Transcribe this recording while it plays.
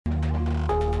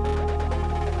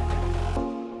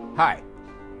Hi,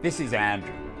 this is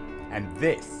Andrew, and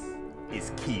this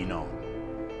is Keen On,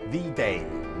 the daily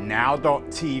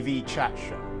now.tv chat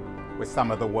show with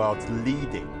some of the world's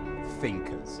leading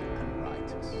thinkers and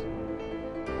writers.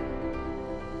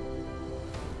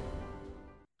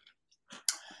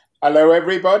 Hello,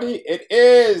 everybody. It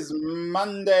is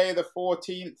Monday, the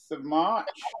 14th of March.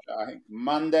 I think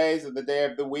Mondays are the day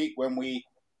of the week when we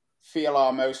feel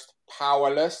our most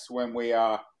powerless, when we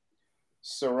are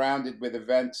surrounded with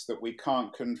events that we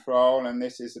can't control. And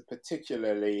this is a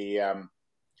particularly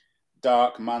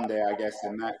dark Monday, I guess,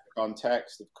 in that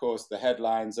context. Of course, the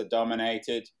headlines are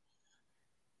dominated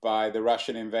by the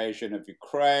Russian invasion of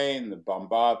Ukraine, the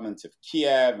bombardment of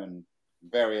Kiev, and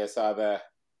various other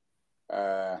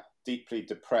deeply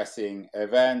depressing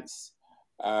events.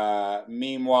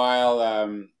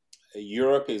 Meanwhile,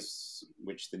 Europe is,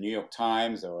 which the New York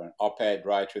Times, or an op-ed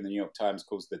writer in the New York Times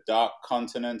calls the dark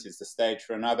continent, is the stage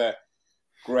for another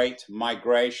great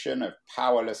migration of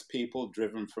powerless people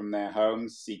driven from their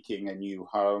homes, seeking a new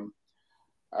home.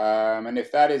 And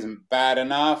if that isn't bad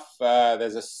enough,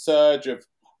 there's a surge of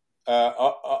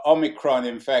Omicron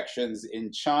infections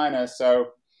in China,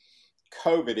 so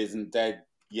COVID isn't dead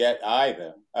yet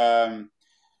either.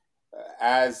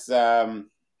 As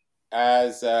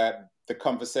the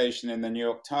conversation in the New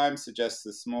York Times suggests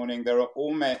this morning, there are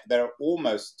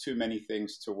almost too many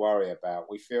things to worry about.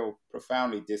 We feel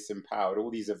profoundly disempowered. All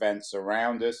these events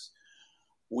around us,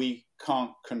 we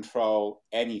can't control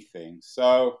anything.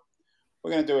 So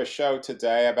we're going to do a show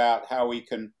today about how we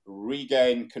can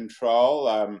regain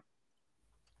control.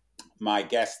 My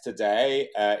guest today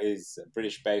is a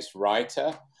British-based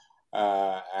writer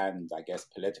and I guess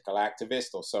political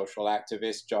activist or social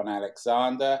activist, John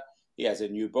Alexander. He has a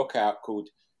new book out called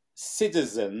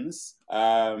Citizens,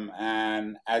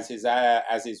 and as his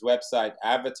website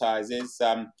advertises,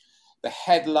 the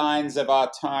headlines of our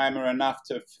time are enough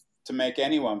to make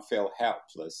anyone feel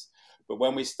helpless. But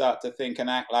when we start to think and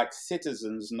act like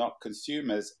citizens, not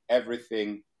consumers,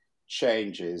 everything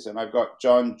changes. And I've got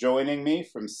John joining me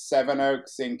from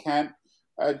Sevenoaks in Kent.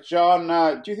 John,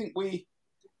 do you think we,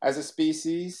 as a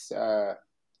species,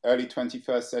 early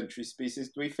 21st century species,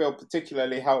 do we feel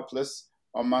particularly helpless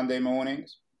on Monday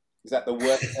mornings? Is that the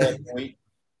worst day of the week?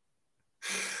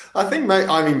 I think, mate,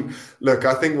 I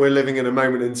think we're living in a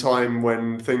moment in time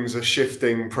when things are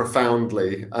shifting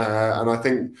profoundly. And I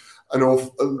think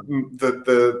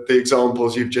the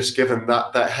examples you've just given,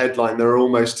 that headline, there are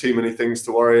almost too many things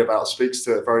to worry about, speaks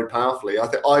to it very powerfully.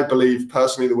 I believe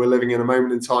personally that we're living in a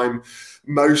moment in time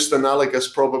most analogous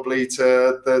probably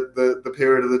to the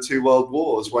period of the two world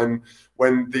wars, when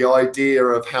the idea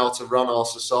of how to run our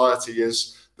society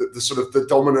is the sort of the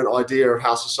dominant idea of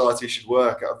how society should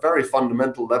work at a very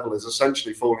fundamental level is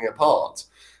essentially falling apart.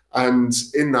 And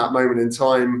in that moment in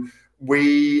time,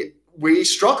 we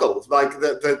struggle, like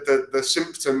the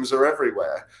symptoms are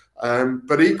everywhere.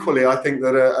 But equally, I think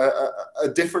that a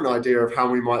different idea of how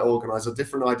we might organise, a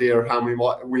different idea of how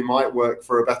we might work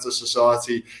for a better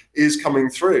society is coming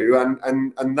through,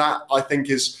 and that I think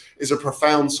is a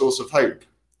profound source of hope.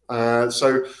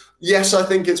 So yes, I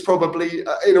think it's probably,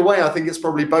 in a way, I think it's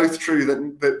probably both true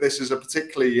that this is a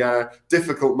particularly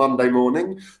difficult Monday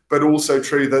morning, but also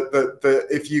true that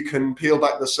if you can peel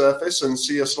back the surface and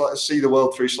see the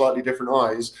world through slightly different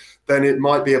eyes, then it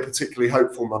might be a particularly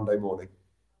hopeful Monday morning.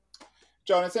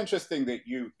 John, it's interesting that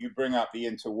you bring up the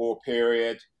interwar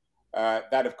period.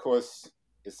 That, of course,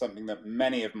 is something that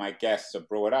many of my guests have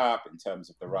brought up in terms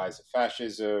of the rise of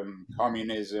fascism,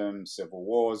 communism, civil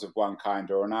wars of one kind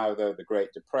or another, the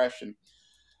Great Depression.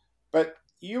 But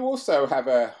you also have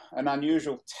an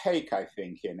unusual take, I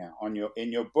think,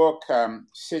 in your book,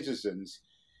 Citizens.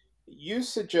 You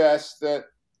suggest that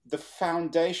the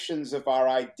foundations of our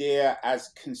idea as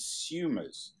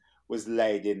consumers was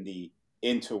laid in the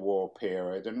interwar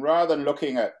period. And rather than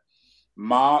looking at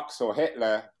Marx or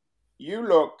Hitler, you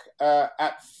look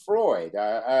at Freud.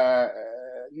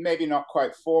 Maybe not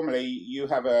quite formally, you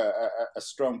have a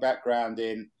strong background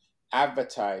in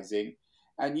advertising,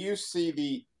 and you see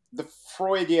the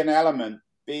Freudian element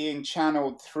being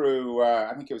channeled through,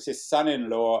 I think it was his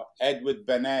son-in-law, Edward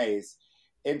Bernays,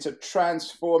 into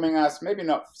transforming us, maybe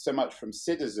not so much from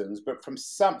citizens, but from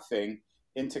something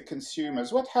into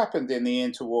consumers. What happened in the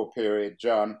interwar period,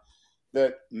 John,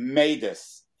 that made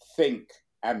us think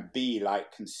and be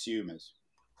like consumers?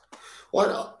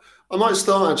 Well, I might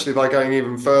start actually by going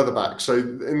even further back. So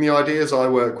in the ideas I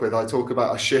work with, I talk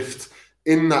about a shift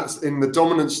in the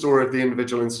dominant story of the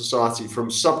individual in society,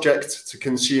 from subject to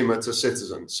consumer to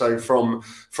citizen. So from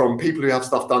people who have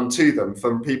stuff done to them,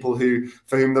 from people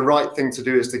for whom the right thing to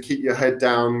do is to keep your head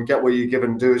down, get what you're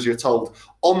given, do as you're told,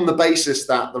 on the basis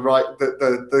that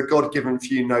the God-given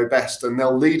few know best, and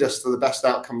they'll lead us to the best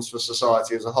outcomes for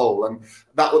society as a whole. And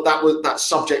that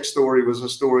subject story was a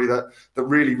story that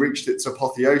really reached its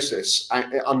apotheosis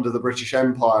under the British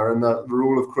Empire and the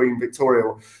rule of Queen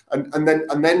Victoria, and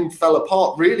then fell apart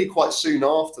really quite soon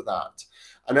after that.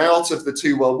 And out of the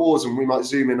two world wars, and we might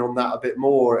zoom in on that a bit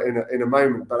more in a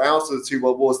moment, but out of the two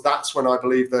world wars, that's when I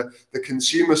believe the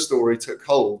consumer story took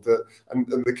hold. So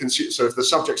if the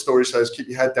subject story says, keep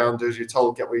your head down, do as you're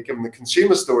told, get what you're given, the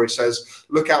consumer story says,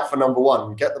 look out for number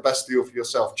one, get the best deal for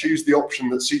yourself, choose the option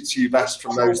that suits you best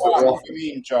from those that are offered. What do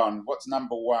you mean, John? What's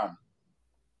number one?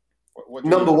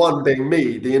 Number one being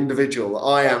me, the individual.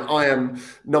 I am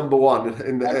number one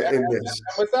in this. And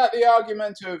was that the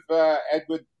argument of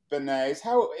Edward Bernays?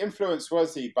 How influenced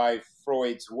was he by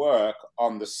Freud's work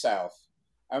on the self?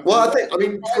 And well,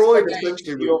 Freud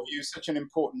essentially, in your view, such an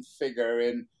important figure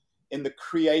in the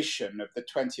creation of the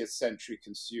 20th century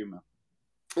consumer.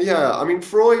 Yeah,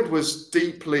 Freud was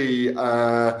deeply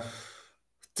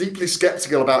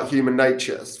skeptical about human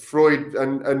nature. Freud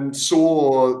and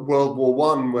saw World War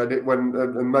One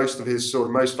when most of his sort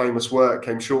of most famous work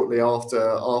came shortly after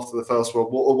the First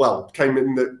World War. Well, came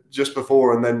in just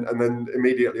before and then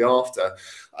immediately after.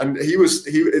 And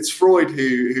it's Freud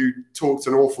who talked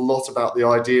an awful lot about the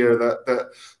idea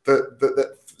that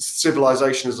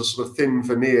civilization is a sort of thin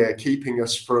veneer keeping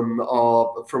us from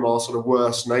our sort of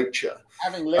worst nature.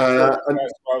 Having lived through the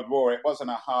First World War, it wasn't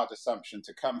a hard assumption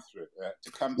to come through.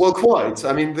 Quite.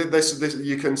 This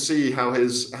you can see how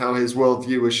his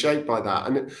worldview was shaped by that,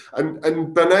 and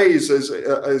Bernays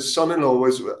as son-in-law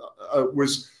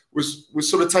was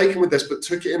sort of taken with this, but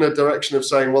took it in a direction of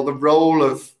saying, well, the role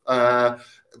of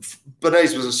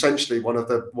Bernays was essentially one of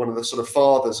the sort of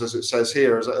fathers, as it says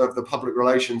here, of the public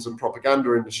relations and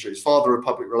propaganda industries, father of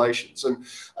public relations, and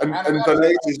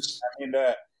Bernays is.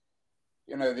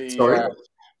 And of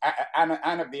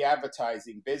the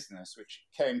advertising business, which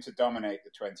came to dominate the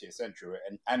 20th century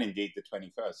and indeed the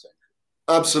 21st century.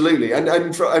 Absolutely, and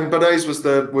Bernays was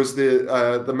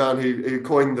the man who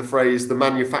coined the phrase "the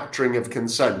manufacturing of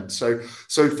consent." So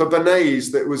for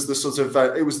Bernays, that was the sort of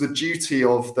it was the duty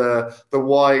of the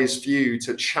wise few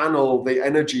to channel the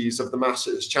energies of the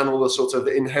masses, channel the sort of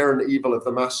inherent evil of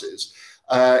the masses.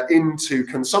 Into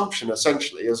consumption,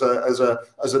 essentially, as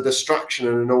a distraction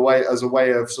and in a way as a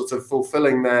way of sort of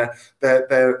fulfilling their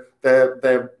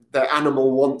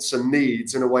animal wants and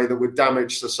needs in a way that would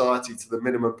damage society to the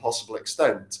minimum possible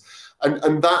extent.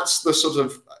 And that's the sort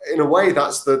of, in a way,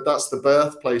 that's the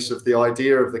birthplace of the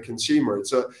idea of the consumer.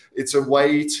 It's a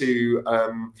way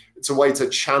to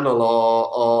channel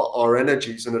our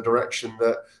energies in a direction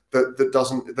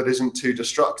that isn't too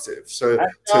destructive. So.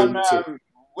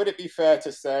 Would it be fair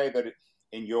to say that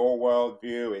in your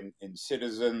worldview, in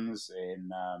Citizens, in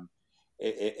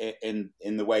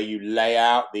the way you lay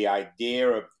out the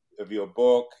idea of your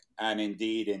book, and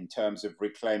indeed in terms of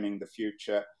reclaiming the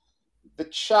future, the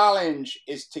challenge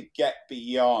is to get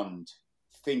beyond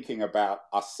thinking about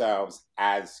ourselves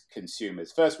as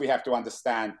consumers? First, we have to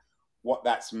understand what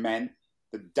that's meant,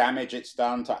 the damage it's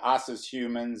done to us as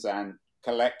humans and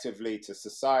collectively to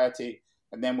society.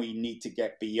 And then we need to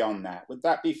get beyond that. Would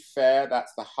that be fair?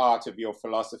 That's the heart of your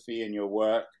philosophy and your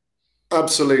work?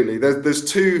 Absolutely. There's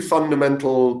two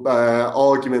fundamental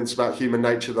arguments about human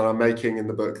nature that I'm making in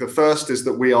the book. The first is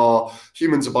that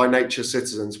humans are by nature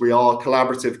citizens. We are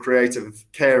collaborative, creative,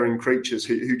 caring creatures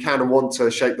who can and want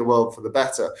to shape the world for the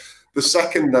better. The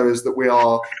second, though, is that we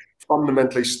are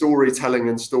fundamentally storytelling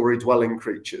and story-dwelling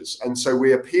creatures. And so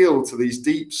we appeal to these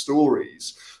deep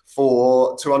stories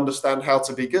to understand how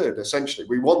to be good. Essentially,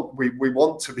 we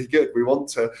want to be good. We want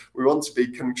to be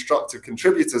constructive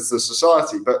contributors to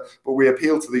society. But we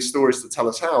appeal to these stories to tell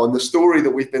us how. And the story that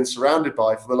we've been surrounded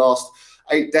by for the last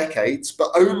 8 decades,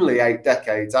 but only 8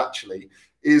 decades actually,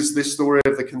 is this story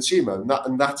of the consumer.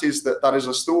 And that is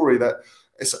a story that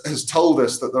has told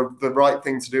us that the right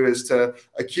thing to do is to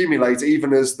accumulate,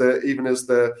 even as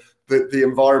the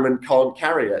environment can't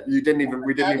carry it. We didn't even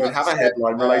have a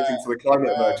headline relating to the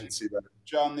climate emergency then.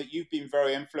 John, that you've been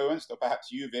very influenced, or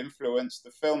perhaps you've influenced,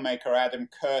 the filmmaker Adam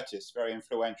Curtis, very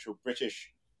influential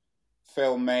British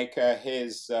filmmaker.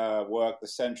 His work, The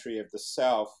Century of the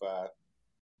Self,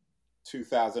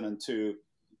 2002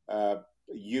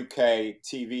 UK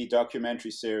TV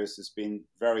documentary series, has been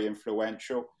very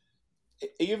influential.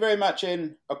 Are you very much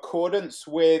in accordance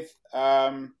with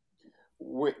Adam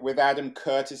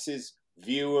Curtis's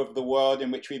view of the world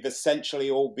in which we've essentially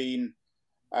all been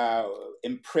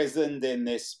imprisoned in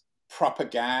this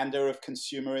propaganda of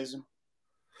consumerism?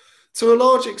 To a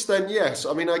large extent, yes.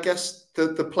 I mean, I guess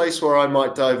the place where I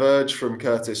might diverge from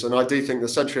Curtis, and I do think The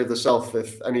Century of the Self,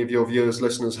 if any of your viewers,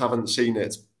 listeners haven't seen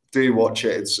it, do watch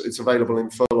it. It's available in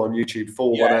full on YouTube,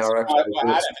 1 hour episodes. I don't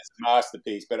know if it's a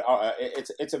masterpiece, but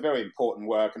it's a very important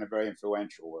work and a very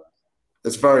influential work.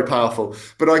 It's very powerful.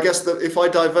 But I guess that if I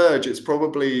diverge, it's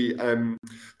probably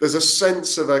there's a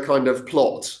sense of a kind of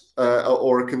plot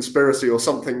or a conspiracy or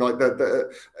something like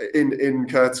that in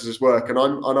Curtis's work, and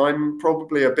I'm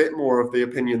probably a bit more of the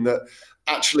opinion that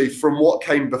actually from what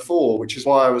came before, which is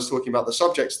why I was talking about the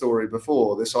subject story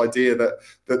before, this idea that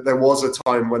there was a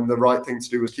time when the right thing to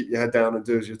do was keep your head down and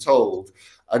do as you're told,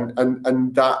 and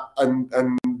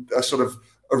a sort of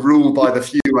a rule by the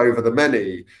few over the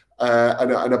many.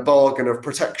 And a bargain of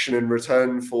protection in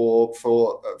return for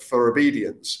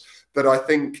obedience, that I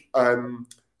think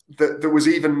that there was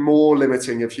even more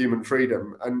limiting of human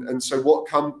freedom. And so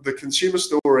the consumer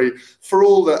story, for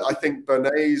all that I think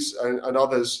Bernays and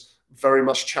others very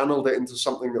much channeled it into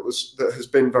something that has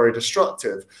been very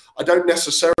destructive, I don't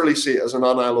necessarily see it as an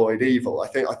unalloyed evil. I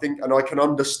think, and I can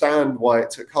understand why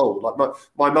it took hold. Like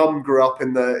my mum grew up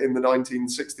in the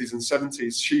 1960s and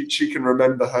 70s. She can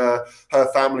remember her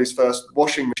family's first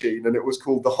washing machine, and it was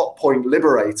called the Hot Point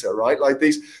Liberator, right? Like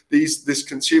this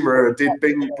consumer era did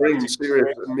bring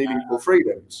serious and meaningful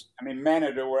freedoms. I mean, men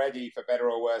had already, for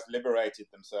better or worse, liberated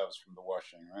themselves from the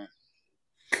washing, right?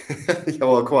 Yeah,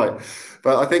 well, quite.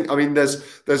 But I think, I mean, there's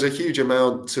a huge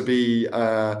amount to be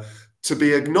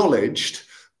acknowledged,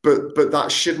 but that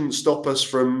shouldn't stop us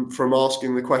from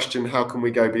asking the question, how can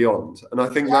we go beyond? And I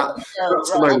think that's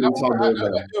the moment in time. I do,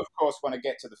 of course, want to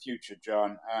get to the future,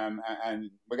 John, and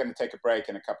we're going to take a break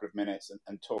in a couple of minutes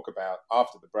and talk about,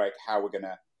 after the break, how we're going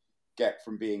to get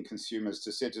from being consumers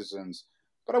to citizens.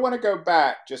 But I want to go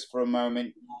back just for a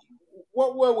moment.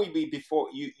 What were we before?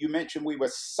 You mentioned we were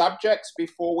subjects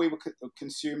before we were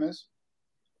consumers.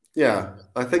 Yeah,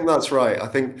 I think that's right. I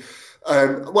think,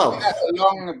 that's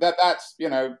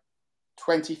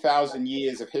 20,000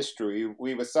 years of history.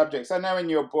 We were subjects. I know in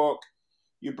your book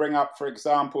you bring up, for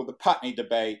example, the Putney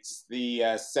debates, the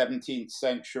 17th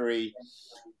century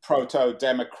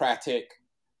proto-democratic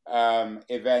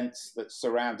events that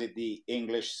surrounded the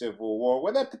English Civil War.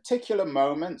 Were there particular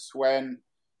moments when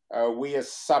we as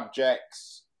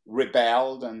subjects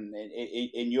rebelled, and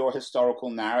in your historical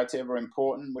narrative are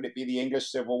important? Would it be the English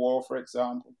Civil War, for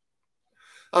example?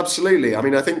 Absolutely. I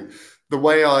mean, I think the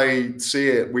way I see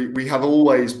it, we have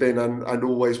always been and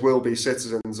always will be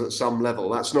citizens at some level.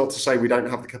 That's not to say we don't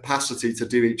have the capacity to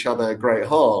do each other great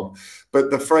harm,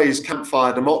 but the phrase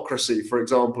campfire democracy, for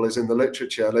example, is in the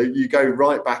literature. You go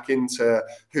right back into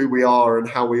who we are and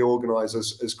how we organise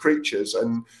as creatures,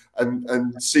 and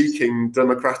seeking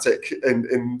democratic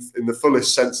in the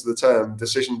fullest sense of the term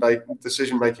decision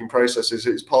making processes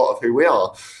is part of who we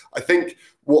are. I think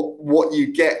what you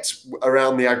get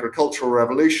around the agricultural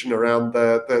revolution, around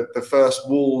the first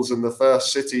walls and the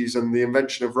first cities and the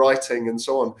invention of writing and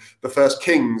so on, the first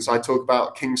kings, I talk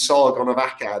about King Sargon of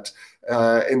Akkad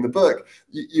in the book,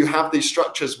 you have these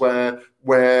structures where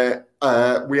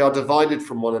we are divided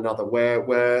from one another, where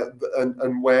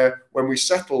when we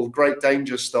settle, great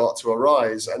dangers start to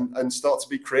arise and start to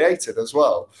be created as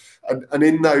well. And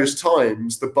in those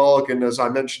times, the bargain, as I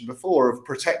mentioned before, of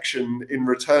protection in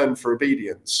return for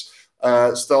obedience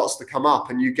starts to come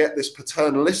up, and you get this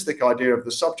paternalistic idea of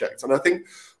the subject. And I think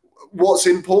what's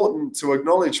important to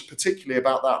acknowledge, particularly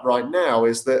about that right now,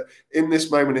 is that in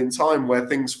this moment in time where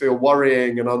things feel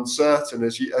worrying and uncertain,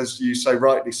 as you so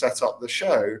rightly set up the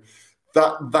show,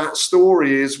 that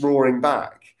story is roaring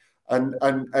back. And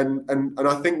I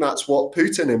think that's what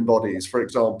Putin embodies, for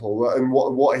example, and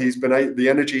what he's been the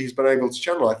energy he's been able to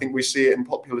channel. I think we see it in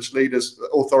populist leaders,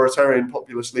 authoritarian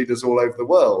populist leaders all over the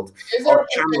world, are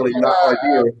channeling that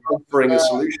idea of offering a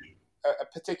solution. A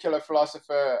particular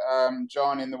philosopher,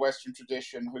 John, in the Western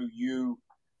tradition, who you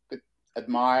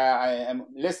admire? I am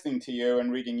listening to you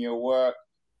and reading your work.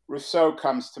 Rousseau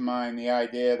comes to mind. The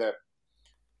idea that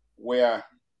we're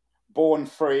born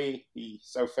free, he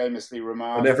so famously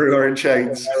remarked. And everywhere in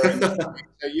chains.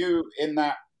 Are you in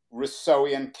that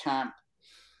Rousseauian camp?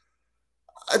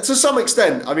 To some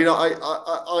extent. I mean, I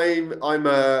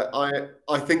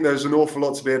think there's an awful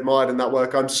lot to be admired in that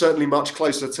work. I'm certainly much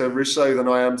closer to Rousseau than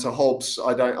I am to Hobbes.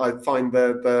 I find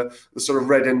the sort of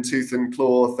red in tooth and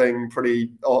claw thing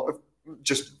pretty,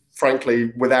 just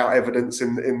frankly, without evidence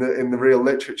in the real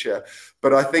literature.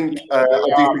 But I think I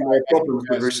do think there are problems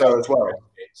with Rousseau as well.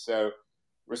 So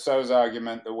Rousseau's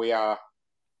argument that we are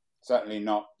certainly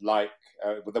not like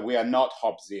that we are not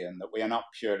Hobbesian, that we are not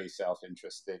purely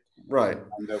self-interested. Right.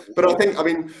 But I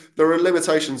mean, there are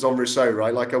limitations on Rousseau,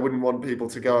 right? Like, I wouldn't want people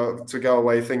to go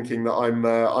away thinking that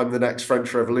I'm the next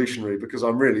French revolutionary, because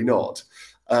I'm really not.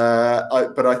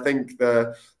 But I think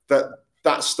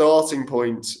that starting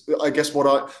point, I guess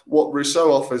what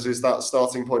Rousseau offers is that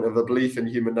starting point of a belief in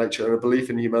human nature and a belief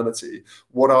in humanity.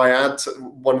 One of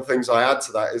the things I add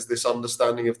to that is this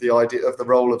understanding of the idea of the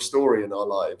role of story in our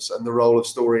lives and the role of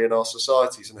story in our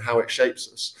societies and how it shapes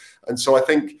us. And so I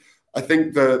think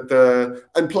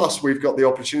and plus we've got the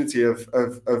opportunity of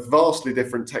vastly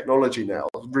different technology now.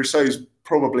 Rousseau's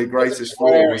probably greatest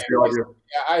flaw was the idea.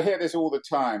 Yeah, I hear this all the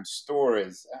time.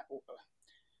 Stories.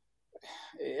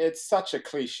 It's such a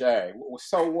cliche.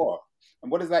 So what?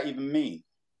 And what does that even mean?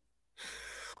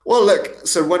 Well, look,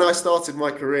 so when I started my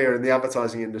career in the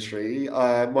advertising industry,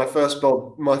 my first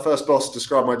boss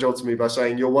described my job to me by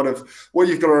saying, what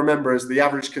you've got to remember is the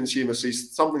average consumer sees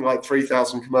something like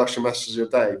 3,000 commercial messages a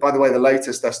day. By the way, the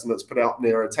latest estimates put out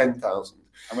nearer 10,000.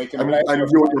 And we can blame Edward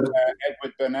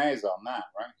Bernays on that,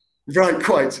 right? Right,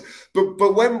 quite. But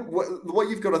what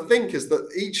you've got to think is that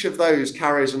each of those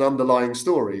carries an underlying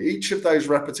story. Each of those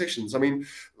repetitions. I mean,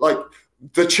 like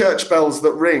the church bells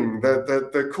that ring,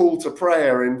 the call to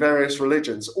prayer in various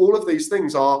religions. All of these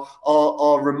things are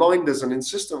reminders and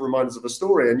insistent reminders of a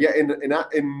story. And yet,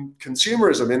 in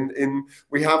consumerism,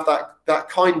 we have that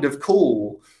kind of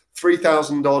call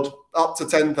 3,000 odd up to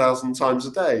 10,000 times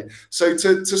a day. So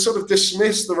to sort of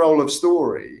dismiss the role of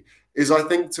story is, I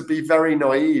think, to be very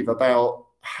naive about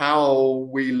how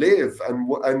we live and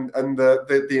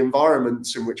the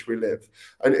environments in which we live.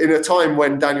 And in a time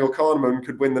when Daniel Kahneman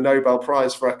could win the Nobel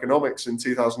Prize for Economics in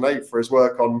 2008 for his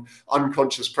work on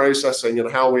unconscious processing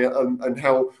and how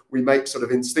we make sort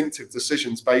of instinctive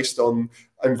decisions based on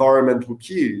environmental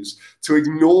cues, to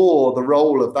ignore the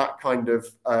role of that kind of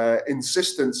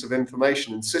insistence of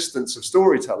information, insistence of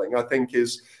storytelling, I think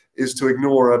is to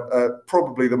ignore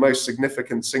probably the most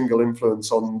significant single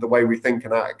influence on the way we think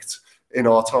and act in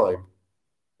our time.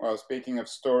 Well, speaking of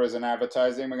stories and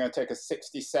advertising, we're going to take a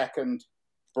 60-second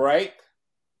break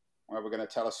where we're going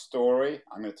to tell a story.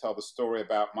 I'm going to tell the story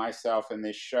about myself in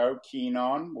this show, Keen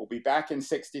On. We'll be back in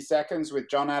 60 seconds with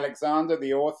John Alexander,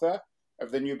 the author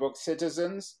of the new book,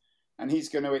 Citizens, and he's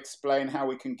going to explain how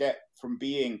we can get from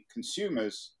being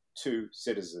consumers to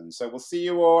citizens. So we'll see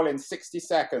you all in 60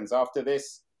 seconds after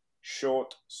this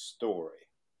short story.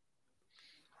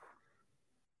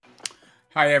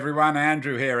 Hi everyone,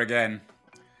 Andrew here again.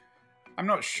 I'm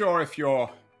not sure if you're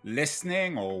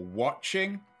listening or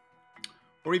watching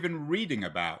or even reading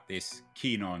about this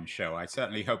Keen On show. I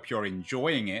certainly hope you're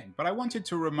enjoying it, but I wanted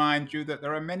to remind you that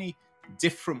there are many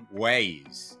different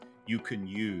ways you can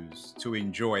use to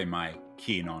enjoy my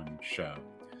Keen On show.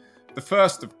 The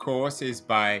first, of course, is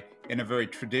by, in a very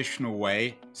traditional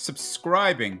way,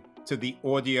 subscribing to the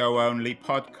audio-only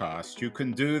podcast. You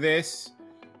can do this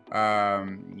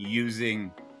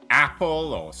using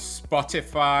Apple or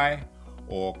Spotify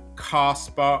or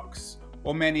Castbox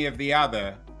or many of the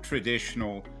other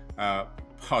traditional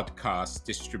podcast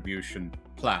distribution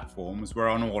platforms. We're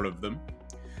on all of them.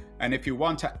 And if you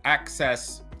want to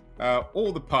access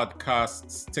all the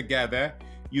podcasts together,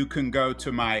 you can go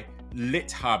to my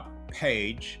LitHub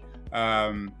page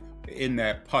in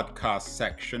their podcast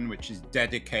section, which is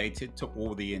dedicated to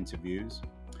all the interviews.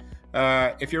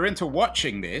 If you're into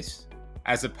watching this,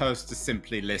 as opposed to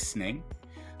simply listening,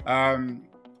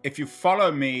 if you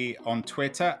follow me on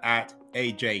Twitter at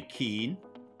AJ Keen,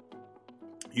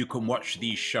 you can watch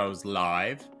these shows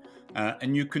live,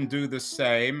 and you can do the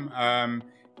same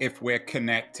if we're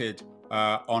connected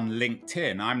on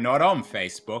LinkedIn. I'm not on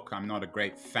Facebook. I'm not a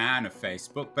great fan of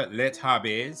Facebook, but LitHub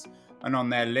is, and on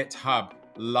their LitHub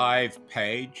live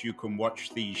page, you can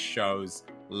watch these shows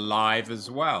live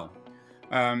as well.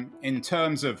 In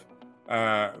terms of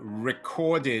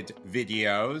recorded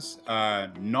videos,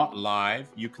 not live,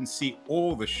 you can see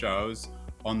all the shows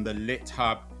on the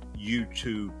LitHub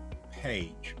YouTube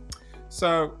page.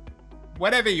 So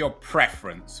whatever your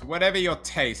preference, whatever your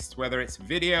taste, whether it's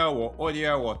video or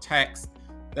audio or text,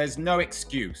 there's no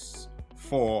excuse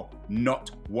for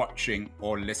not watching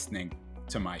or listening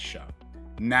to my show.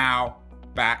 Now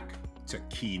back to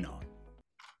Keen On.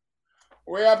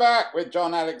 We are back with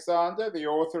John Alexander, the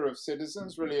author of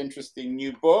Citizens, really interesting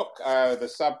new book, the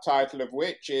subtitle of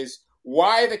which is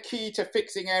Why the Key to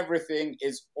Fixing Everything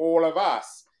is All of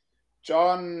Us.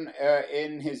 John,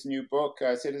 in his new book,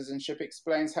 Citizenship,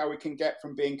 explains how we can get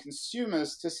from being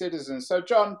consumers to citizens. So,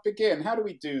 John, begin. How do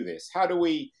we do this? How do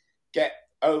we get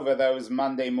over those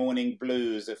Monday morning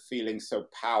blues of feeling so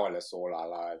powerless all our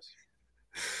lives?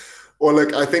 Well,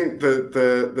 look, I think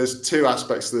there's two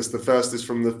aspects to this. The first is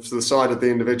from the side of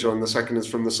the individual, and the second is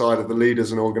from the side of the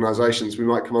leaders and organisations. We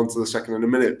might come on to the second in a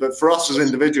minute. But for us as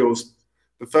individuals,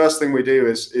 the first thing we do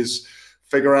is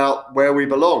figure out where we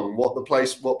belong, what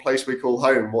place we call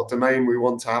home, what domain we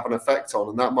want to have an effect on,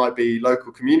 and that might be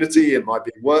local community, it might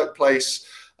be workplace.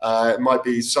 It might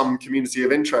be some community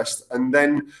of interest, and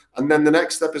then the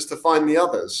next step is to find the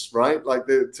others, right? Like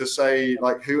to say,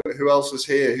 like, who else is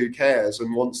here, who cares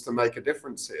and wants to make a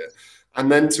difference here,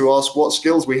 and then to ask what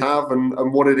skills we have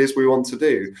and what it is we want to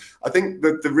do. I think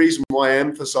that the reason why I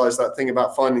emphasize that thing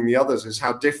about finding the others is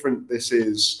how different this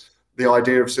is, the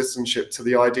idea of citizenship, to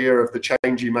the idea of the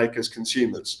change you make as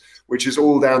consumers, which is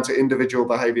all down to individual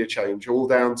behavior change, all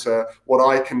down to what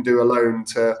I can do alone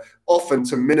to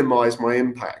minimize my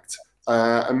impact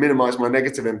and minimize my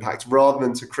negative impact, rather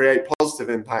than to create positive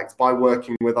impact by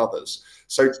working with others.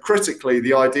 So critically,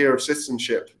 the idea of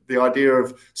citizenship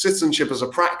as a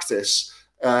practice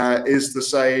is to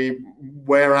say,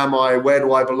 where am I? Where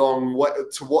do I belong?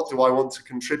 What do I want to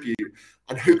contribute?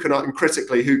 And who can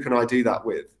I do that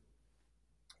with?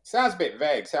 Sounds a bit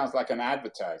vague. Sounds like an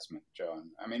advertisement,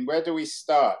 John. I mean, where do we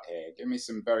start here? Give me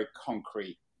some very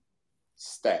concrete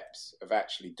steps of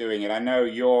actually doing it. I know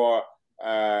your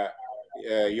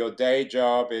day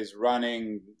job is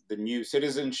running the New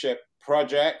Citizenship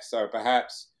Project, so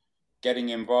perhaps getting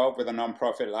involved with a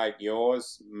nonprofit like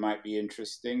yours might be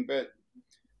interesting. But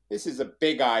this is a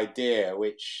big idea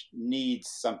which needs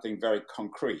something very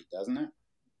concrete, doesn't it?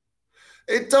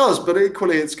 It does, but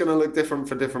equally it's going to look different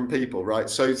for different people, right?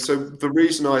 So the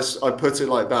reason I put it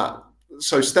like that,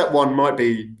 so step one might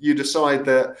be you decide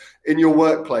that in your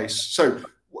workplace. So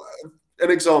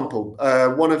an example,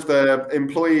 one of the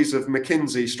employees of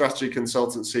McKinsey Strategy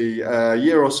Consultancy a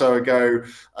year or so ago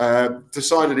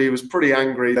decided he was pretty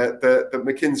angry that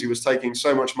McKinsey was taking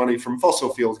so much money from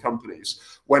fossil fuel companies,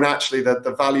 when actually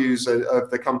the values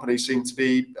of the company seemed to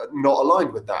be not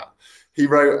aligned with that. He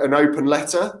wrote an open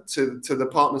letter to the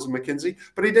partners of McKinsey,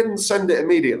 but he didn't send it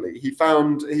immediately. He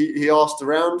asked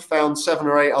around, found 7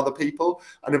 or 8 other people,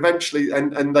 and eventually,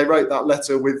 and they wrote that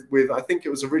letter with I think it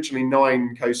was originally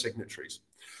 9 co-signatories.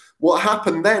 What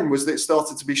happened then was that it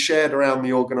started to be shared around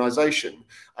the organization.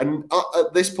 And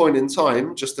at this point in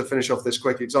time, just to finish off this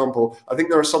quick example, I think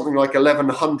there are something like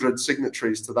 1,100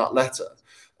 signatories to that letter.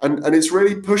 And it's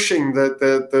really pushing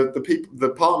the people, the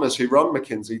partners who run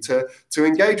McKinsey to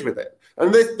engage with it.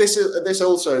 And this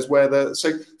also is where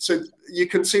so you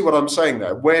can see what I'm saying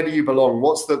there. Where do you belong?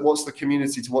 What's the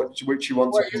community to which you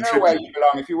want to contribute? You know where you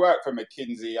belong. If you work for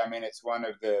McKinsey, I mean, it's one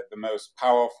of the most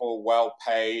powerful,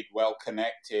 well-paid,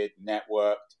 well-connected,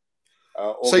 networked.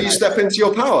 So you step into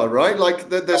your power, right? Like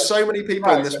there's so many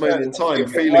people in this moment in time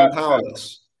feeling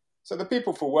powerless. So the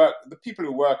people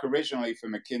who work originally for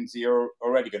McKinsey are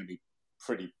already going to be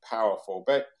pretty powerful.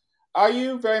 But are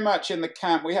you very much in the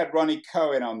camp? We had Ronnie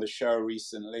Cohen on the show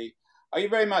recently. Are you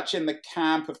very much in the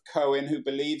camp of Cohen, who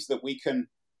believes that we can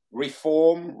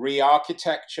reform,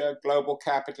 re-architecture global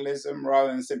capitalism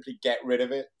rather than simply get rid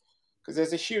of it? Because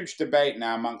there's a huge debate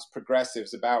now amongst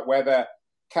progressives about whether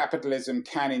capitalism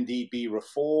can indeed be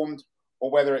reformed or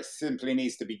whether it simply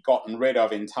needs to be gotten rid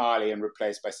of entirely and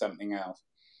replaced by something else.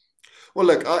 Well,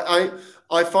 look,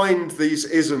 I find these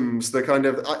isms, the kind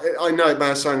of, I know it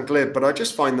may sound glib, but I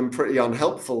just find them pretty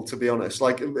unhelpful, to be honest.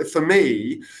 Like, for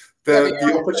me,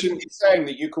 the opportunity... saying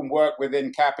that you can work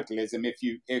within capitalism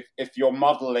if your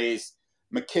model is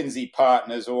McKinsey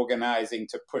Partners organizing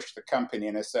to push the company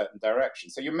in a certain direction.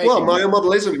 So you're making... Well, my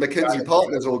model isn't McKinsey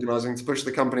Partners organizing to push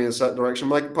the company in a certain direction.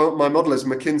 My model is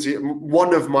McKinsey.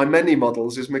 One of my many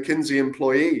models is McKinsey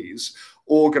employees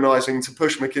organizing to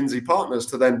push McKinsey Partners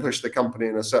to then push the company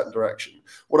in a certain direction.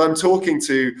 What I'm talking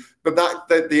to, but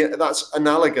that's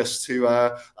analogous to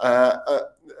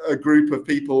a group of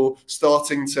people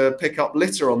starting to pick up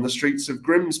litter on the streets of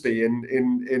Grimsby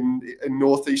in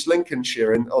northeast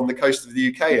Lincolnshire and on the coast of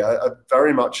the UK,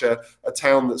 very much a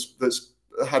town that's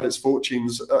had its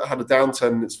fortunes, had a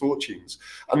downturn in its fortunes,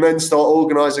 and then start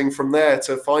organising from there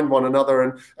to find one another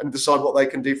and decide what they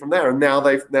can do from there. And now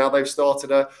they've started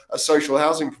a social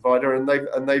housing provider, and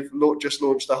they've just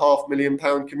launched a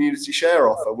 £500,000 community share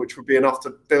offer, which would be enough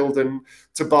to build and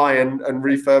to buy and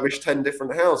refurbish 10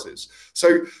 different houses.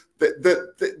 So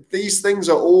these things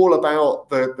are all about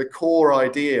the core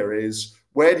idea is,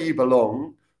 where do you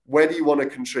belong? Where do you want to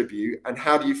contribute, and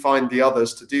how do you find the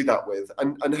others to do that with,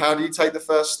 and how do you take the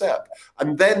first step?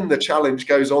 And then the challenge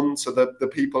goes on to the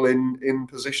people in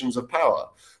positions of power,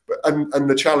 and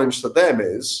the challenge to them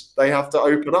is they have to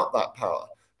open up that power.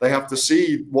 They have to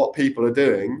see what people are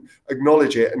doing,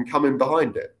 acknowledge it, and come in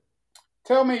behind it.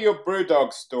 Tell me your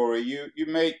BrewDog story. You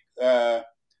make the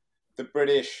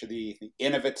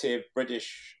innovative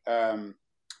British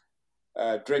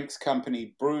drinks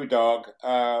company BrewDog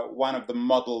one of the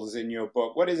models in your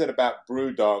book. What is it about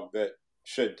BrewDog that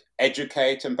should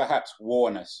educate and perhaps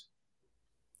warn us?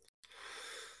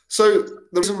 So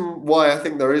the reason why I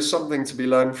think there is something to be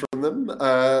learned from them,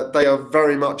 they are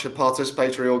very much a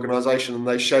participatory organisation, and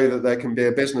they show that there can be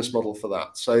a business model for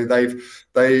that. So they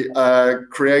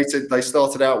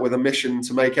started out with a mission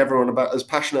to make everyone as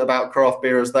passionate about craft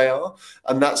beer as they are,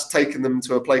 and that's taken them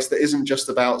to a place that isn't just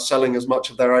about selling as much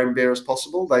of their own beer as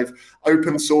possible. They've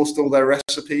open sourced all their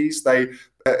recipes. They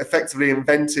effectively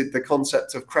invented the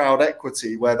concept of crowd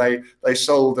equity, where they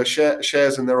sold the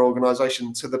shares in their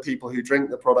organization to the people who drink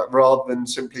the product rather than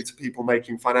simply to people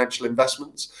making financial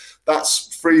investments.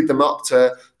 That's freed them up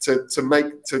to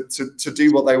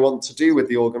do what they want to do with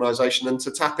the organization, and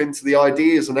to tap into the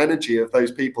ideas and energy of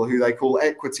those people who they call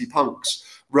equity punks,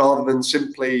 rather than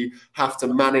simply have to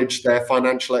manage their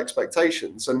financial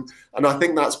expectations. And I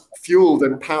think that's fueled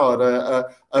and powered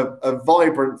a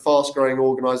vibrant, fast-growing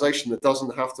organization that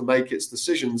doesn't have to make its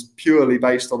decisions purely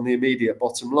based on the immediate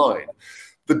bottom line.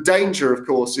 The danger, of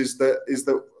course, is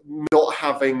that not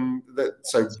having that.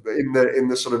 So in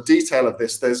the sort of detail of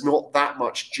this, there's not that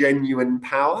much genuine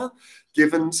power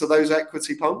given to those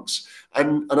equity punks,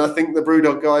 and I think the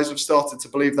BrewDog guys have started to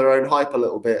believe their own hype a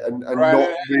little bit, and right,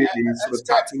 not really sort of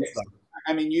tapped into that.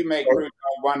 I mean, you make BrewDog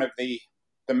one of the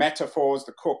metaphors,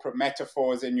 the corporate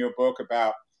metaphors in your book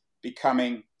about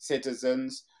becoming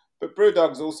citizens, but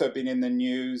BrewDog's also been in the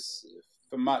news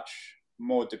for much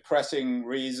more depressing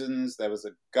reasons. There was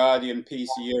a Guardian piece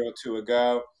a year or two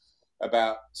ago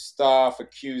about staff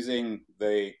accusing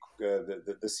the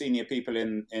senior people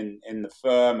in the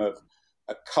firm of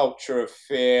a culture of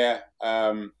fear.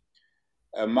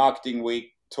 Marketing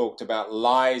Week talked about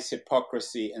lies,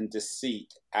 hypocrisy, and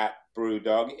deceit at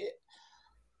BrewDog.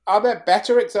 Are there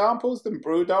better examples than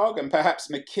BrewDog and perhaps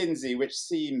McKinsey, which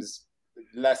seems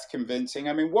less convincing?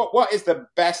 I mean, what is the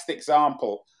best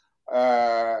example,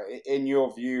 in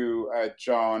your view,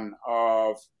 John,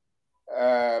 of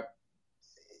a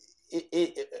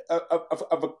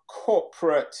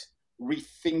corporate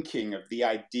rethinking of the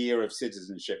idea of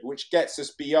citizenship, which gets us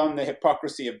beyond the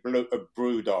hypocrisy of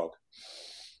BrewDog?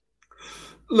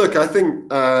 Look, I think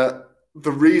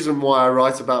the reason why I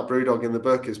write about BrewDog in the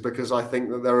book is because I think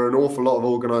that there are an awful lot of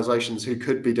organisations who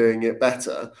could be doing it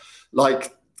better,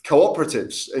 like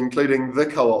cooperatives, including the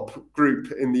Co-op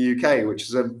Group in the UK, which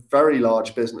is a very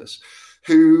large business,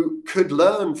 who could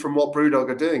learn from what BrewDog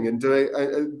are doing and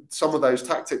doing some of those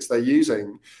tactics they're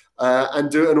using, and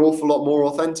do it an awful lot more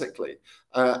authentically,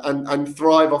 and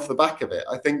thrive off the back of it.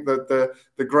 I think that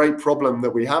the great problem that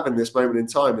we have in this moment in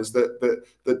time is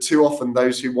that too often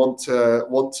those who want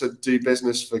to do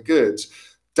business for good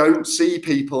don't see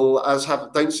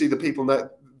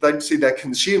their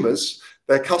consumers,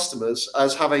 their customers,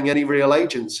 as having any real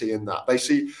agency in that. They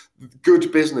see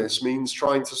good business means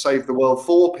trying to save the world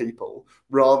for people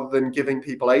rather than giving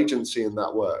people agency in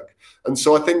that work. And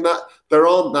so I think that there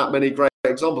aren't that many great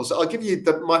examples. I'll give you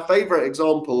my favorite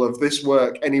example of this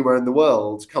work anywhere in the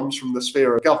world comes from the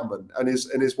sphere of government, and is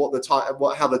how the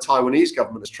Taiwanese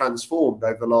government has transformed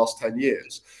over the last 10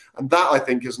 years. And that, I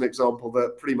think, is an example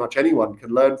that pretty much anyone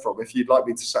can learn from, if you'd like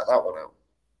me to set that one out.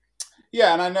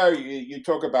 Yeah, and I know you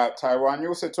talk about Taiwan. You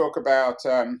also talk about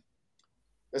the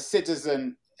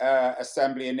citizen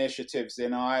assembly initiatives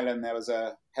in Ireland. There was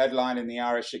a headline in the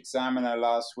Irish Examiner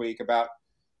last week about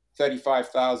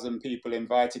 35,000 people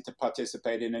invited to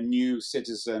participate in a new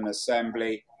citizen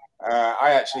assembly.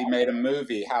 I actually made a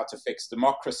movie, How to Fix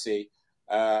Democracy.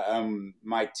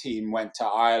 My team went to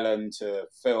Ireland to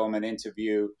film and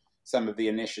interview some of the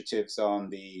initiatives on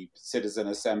the citizen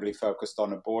assembly focused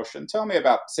on abortion. Tell me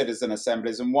about citizen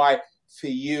assemblies and why, for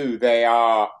you, they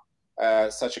are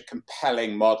such a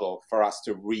compelling model for us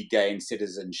to regain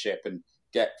citizenship and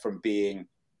get from being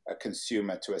a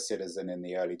consumer to a citizen in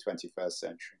the early 21st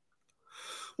century.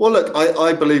 Well, look,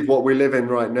 I believe what we live in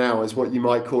right now is what you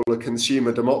might call a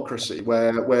consumer democracy,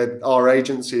 where our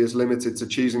agency is limited to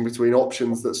choosing between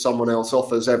options that someone else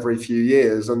offers every few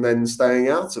years and then staying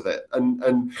out of it.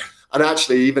 And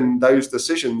actually, even those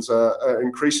decisions are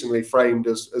increasingly framed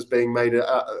as being made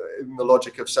in the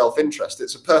logic of self-interest.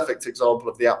 It's a perfect example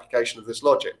of the application of this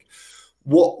logic.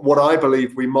 What I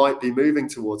believe we might be moving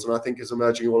towards, and I think is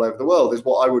emerging all over the world, is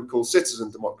what I would call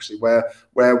citizen democracy, where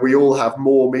we all have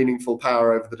more meaningful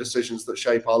power over the decisions that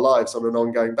shape our lives on an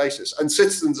ongoing basis. And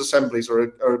citizens' assemblies are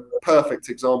a perfect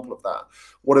example of that.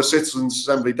 What a citizens'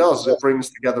 assembly does is it brings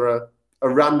together a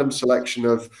random selection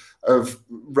of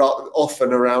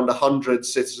often around 100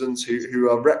 citizens who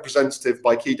are representative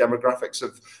by key demographics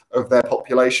of their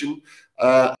population.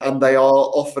 And they are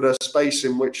offered a space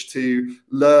in which to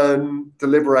learn,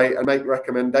 deliberate, and make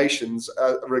recommendations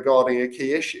regarding a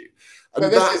key issue. And so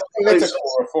this is political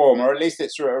reform, or at least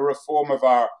it's a reform of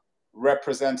our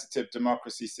representative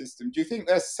democracy system. Do you think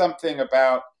there's something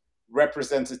about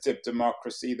representative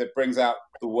democracy that brings out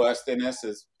the worst in us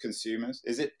as consumers?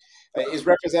 Is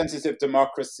representative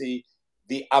democracy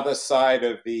the other side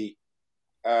of the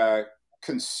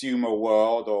consumer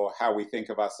world, or how we think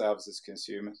of ourselves as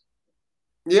consumers?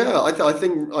 Yeah, I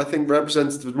think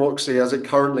representative democracy, as it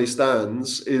currently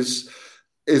stands,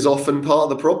 is often part of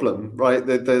the problem, right?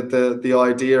 The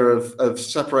idea of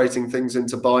separating things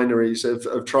into binaries,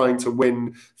 of trying to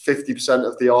win 50%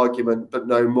 of the argument but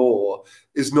no more,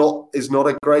 is not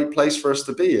a great place for us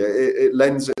to be. It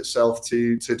lends itself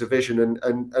to division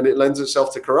and it lends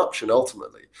itself to corruption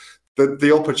ultimately.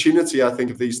 The opportunity, I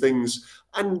think, of these things,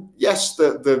 and yes,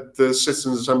 the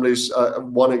citizens' assemblies are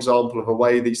one example of a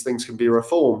way these things can be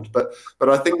reformed, but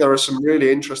I think there are some really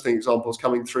interesting examples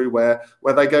coming through where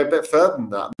they go a bit further than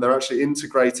that, and they're actually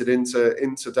integrated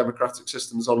into democratic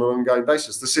systems on an ongoing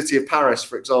basis. The city of Paris,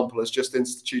 for example, has just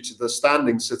instituted the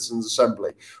Standing Citizens'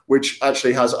 Assembly, which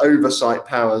actually has oversight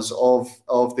powers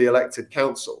of the elected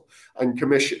council, and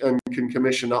can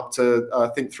commission up to, I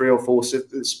think, 3 or 4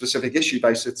 specific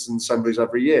issue-based citizen assemblies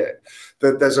every year.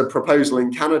 There's a proposal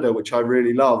in Canada, which I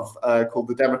really love, called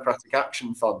the Democratic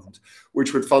Action Fund,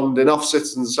 which would fund enough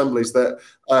citizens' assemblies that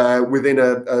within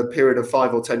a period of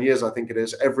 5 or 10 years, I think it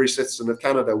is, every citizen of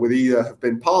Canada would either have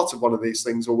been part of one of these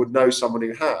things or would know someone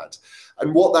who had.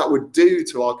 And what that would do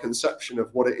to our conception of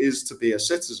what it is to be a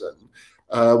citizen,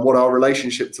 what our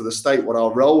relationship to the state, what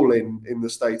our role in the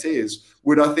state is,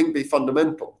 would, I think, be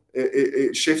fundamental.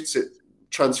 It shifts it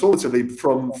transformatively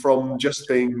from just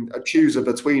being a chooser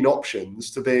between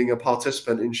options to being a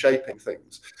participant in shaping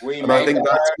things. We made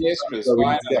that history,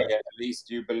 finally, at least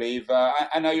you believe.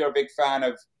 I know you're a big fan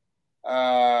of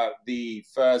the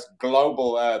first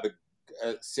global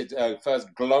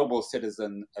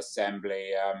citizen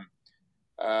assembly.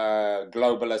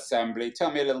 Global Assembly.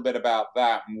 Tell me a little bit about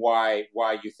that and why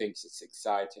you think it's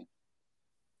exciting.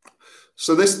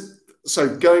 So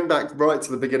going back right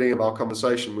to the beginning of our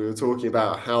conversation, we were talking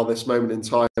about how this moment in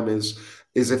time is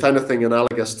if anything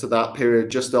analogous to that period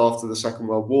just after the Second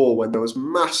World War, when there was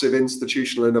massive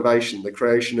institutional innovation, the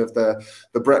creation of the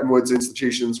Bretton Woods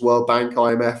institutions, World Bank,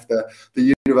 IMF,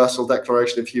 the Universal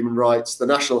Declaration of Human Rights, the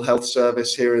National Health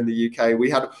Service here in the UK. We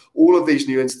had all of these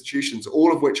new institutions,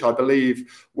 all of which I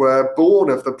believe were born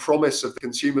of the promise of the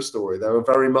consumer story. They were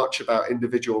very much about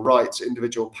individual rights,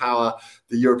 individual power.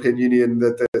 The European Union,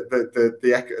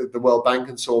 the World Bank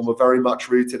and so on were very much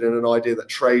rooted in an idea that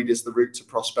trade is the route to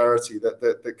prosperity,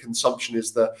 that consumption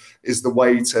is the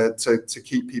way to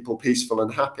keep people peaceful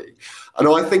and happy. And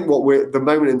I think the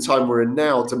moment in time we're in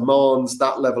now demands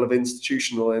that level of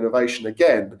institutional innovation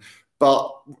again, but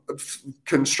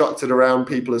constructed around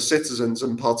people as citizens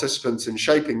and participants in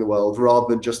shaping the world rather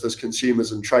than just as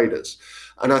consumers and traders.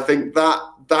 And I think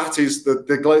that is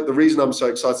the reason I'm so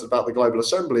excited about the Global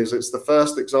Assembly is it's the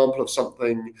first example of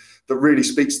something that really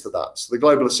speaks to that. So the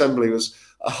Global Assembly was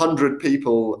 100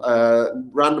 people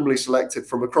randomly selected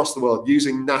from across the world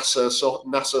using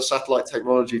NASA satellite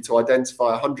technology to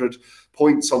identify 100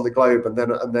 points on the globe and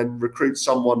then recruit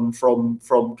someone from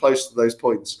close to those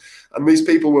points. And these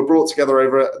people were brought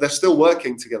together they're still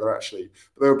working together actually,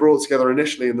 but they were brought together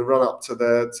initially in the run up to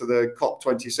the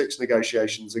COP26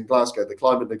 negotiations in Glasgow, the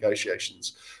climate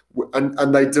negotiations.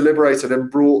 And they deliberated and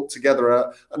brought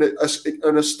together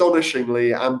an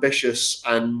astonishingly ambitious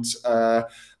and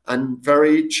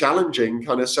very challenging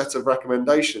kind of set of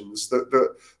recommendations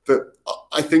that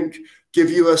I think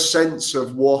give you a sense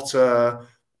of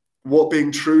what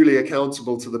being truly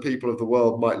accountable to the people of the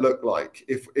world might look like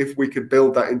if we could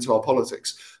build that into our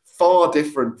politics. Far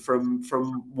different from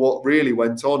what really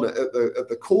went on at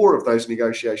the core of those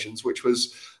negotiations, which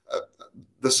was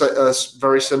a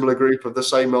very similar group of the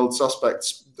same old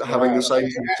suspects having the same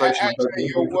conversation. Actually,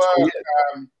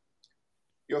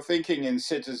 your thinking in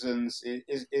Citizens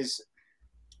is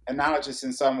analogous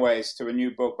in some ways to a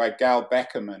new book by Gal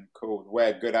Beckerman called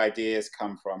Where Good Ideas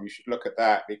Come From. You should look at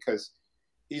that because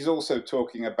he's also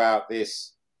talking about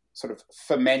this sort of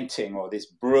fermenting or this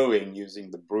brewing,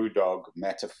 using the brewdog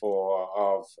metaphor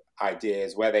of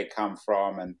ideas, where they come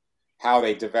from and how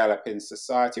they develop in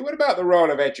society. What about the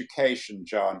role of education,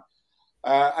 John?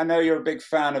 I know you're a big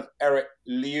fan of Eric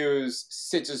Liu's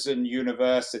Citizen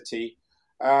University.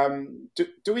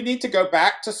 Do we need to go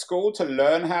back to school to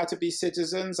learn how to be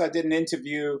citizens? I did an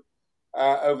interview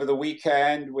over the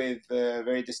weekend with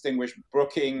very distinguished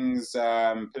Brookings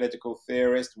political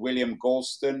theorist William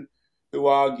Galston, who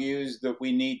argues that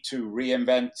we need to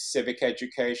reinvent civic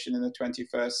education in the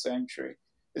 21st century.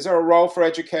 Is there a role for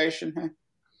education here?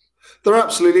 There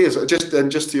absolutely is.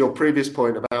 Just to your previous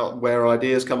point about where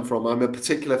ideas come from, I'm a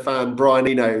particular fan. Brian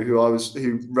Eno, who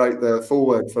wrote the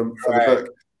foreword for the book,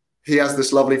 he has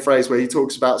this lovely phrase where he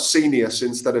talks about senius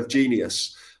instead of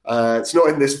genius. It's not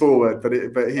in this foreword, but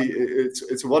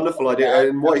it's a wonderful idea.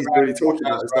 And what he's really talking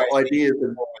about is that ideas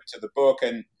to the book.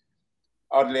 And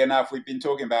oddly enough, we've been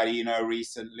talking about Eno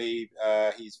recently.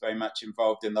 He's very much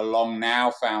involved in the Long Now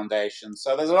Foundation.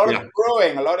 So there's a lot of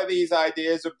brewing. A lot of these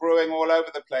ideas are brewing all over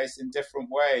the place in different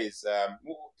ways.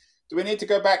 Do we need to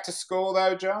go back to school,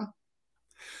 though, John?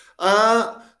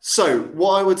 So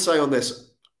what I would say on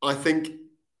this, I think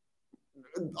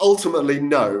ultimately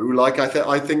no. Like I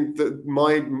think that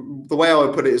the way I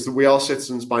would put it is that we are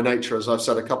citizens by nature, as I've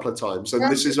said a couple of times.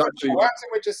 And this is actually...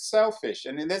 we're just selfish.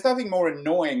 And there's nothing more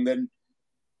annoying than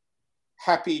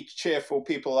happy, cheerful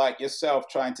people like yourself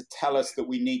trying to tell us that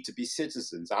we need to be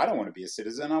citizens. I don't want to be a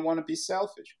citizen. I want to be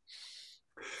selfish.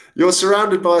 You're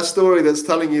surrounded by a story that's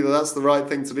telling you that that's the right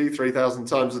thing to do 3,000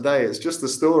 times a day. It's just a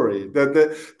story.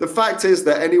 The fact is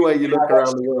that anywhere you look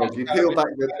around the world, you peel back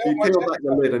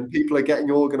the lid, and people are getting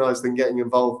organised and getting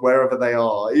involved wherever they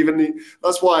are.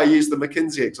 That's why I use the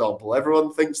McKinsey example.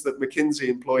 Everyone thinks that McKinsey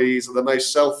employees are the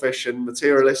most selfish and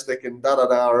materialistic and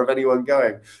of anyone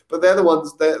going, but they're the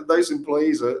ones. Those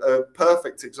employees are a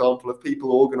perfect example of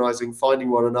people organising,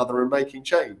 finding one another, and making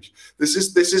change. This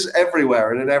is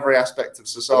everywhere and in every aspect of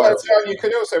society. Well, John, you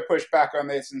could also push back on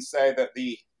this and say that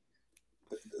the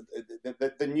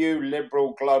new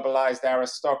liberal globalized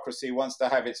aristocracy wants to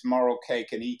have its moral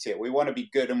cake and eat it. We want to be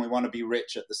good and we want to be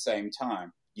rich at the same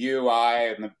time. You,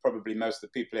 I, and probably most of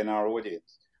the people in our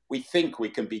audience. We think we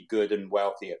can be good and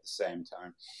wealthy at the same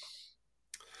time.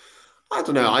 I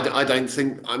don't know. I don't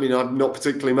think. I mean, I'm not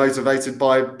particularly motivated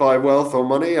by wealth or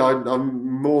money.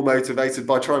 I'm more motivated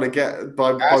by trying to get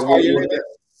by. That's why you live in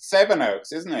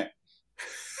Sevenoaks, isn't it?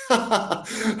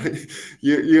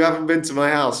 you haven't been to my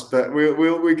house, but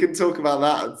we can talk about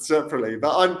that separately.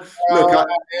 But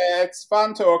it's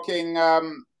fun talking,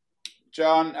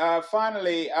 John.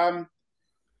 Finally,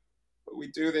 we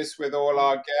do this with all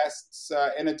our guests.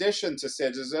 In addition to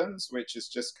Citizens, which has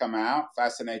just come out,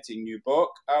 fascinating new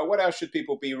book. What else should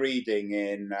people be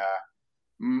reading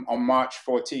on March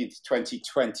 14th,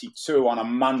 2022, on a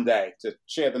Monday, to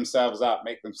cheer themselves up,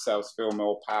 make themselves feel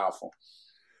more powerful?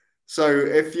 So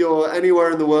if you're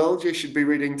anywhere in the world, you should be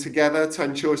reading Together,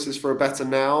 10 Choices for a Better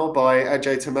Now by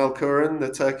Ece Temelkuran,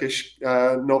 the Turkish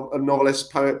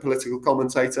novelist, poet, political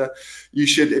commentator. You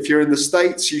should, if you're in the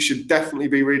States, you should definitely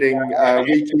be reading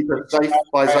We Keep Us Safe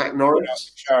by Zach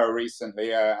Norris. Show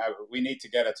recently. We need to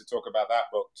get her to talk about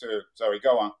that book too. Sorry,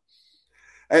 go on.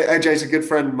 Ece's a good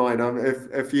friend of mine.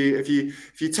 If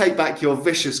you take back your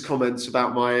vicious comments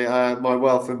about my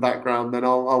wealth and background, then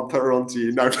I'll put her on to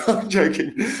you. No, I'm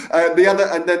joking.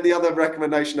 The other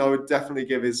recommendation I would definitely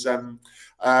give is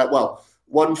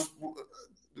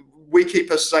We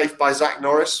Keep Us Safe by Zach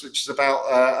Norris, which is about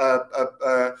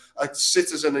a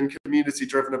citizen and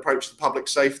community-driven approach to public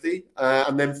safety.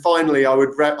 And then finally, I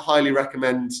would highly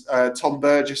recommend Tom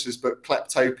Burgess's book,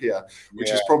 Kleptopia,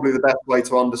 which is probably the best way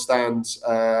to understand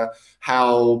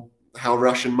how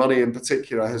Russian money in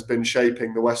particular has been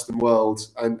shaping the Western world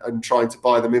and trying to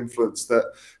buy them influence that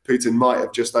Putin might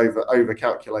have just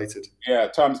over-calculated. Yeah,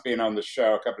 Tom's been on the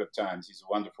show a couple of times. He's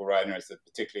a wonderful writer. It's a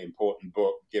particularly important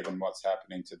book given what's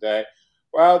happening today.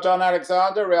 Well, John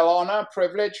Alexander, real honor,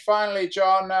 privilege. Finally,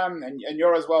 John, and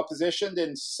you're as well positioned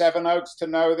in Sevenoaks to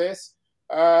know this.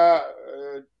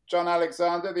 John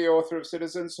Alexander, the author of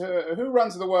Citizens. Who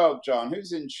runs the world, John?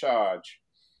 Who's in charge?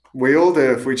 We all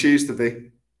do if we choose to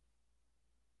be.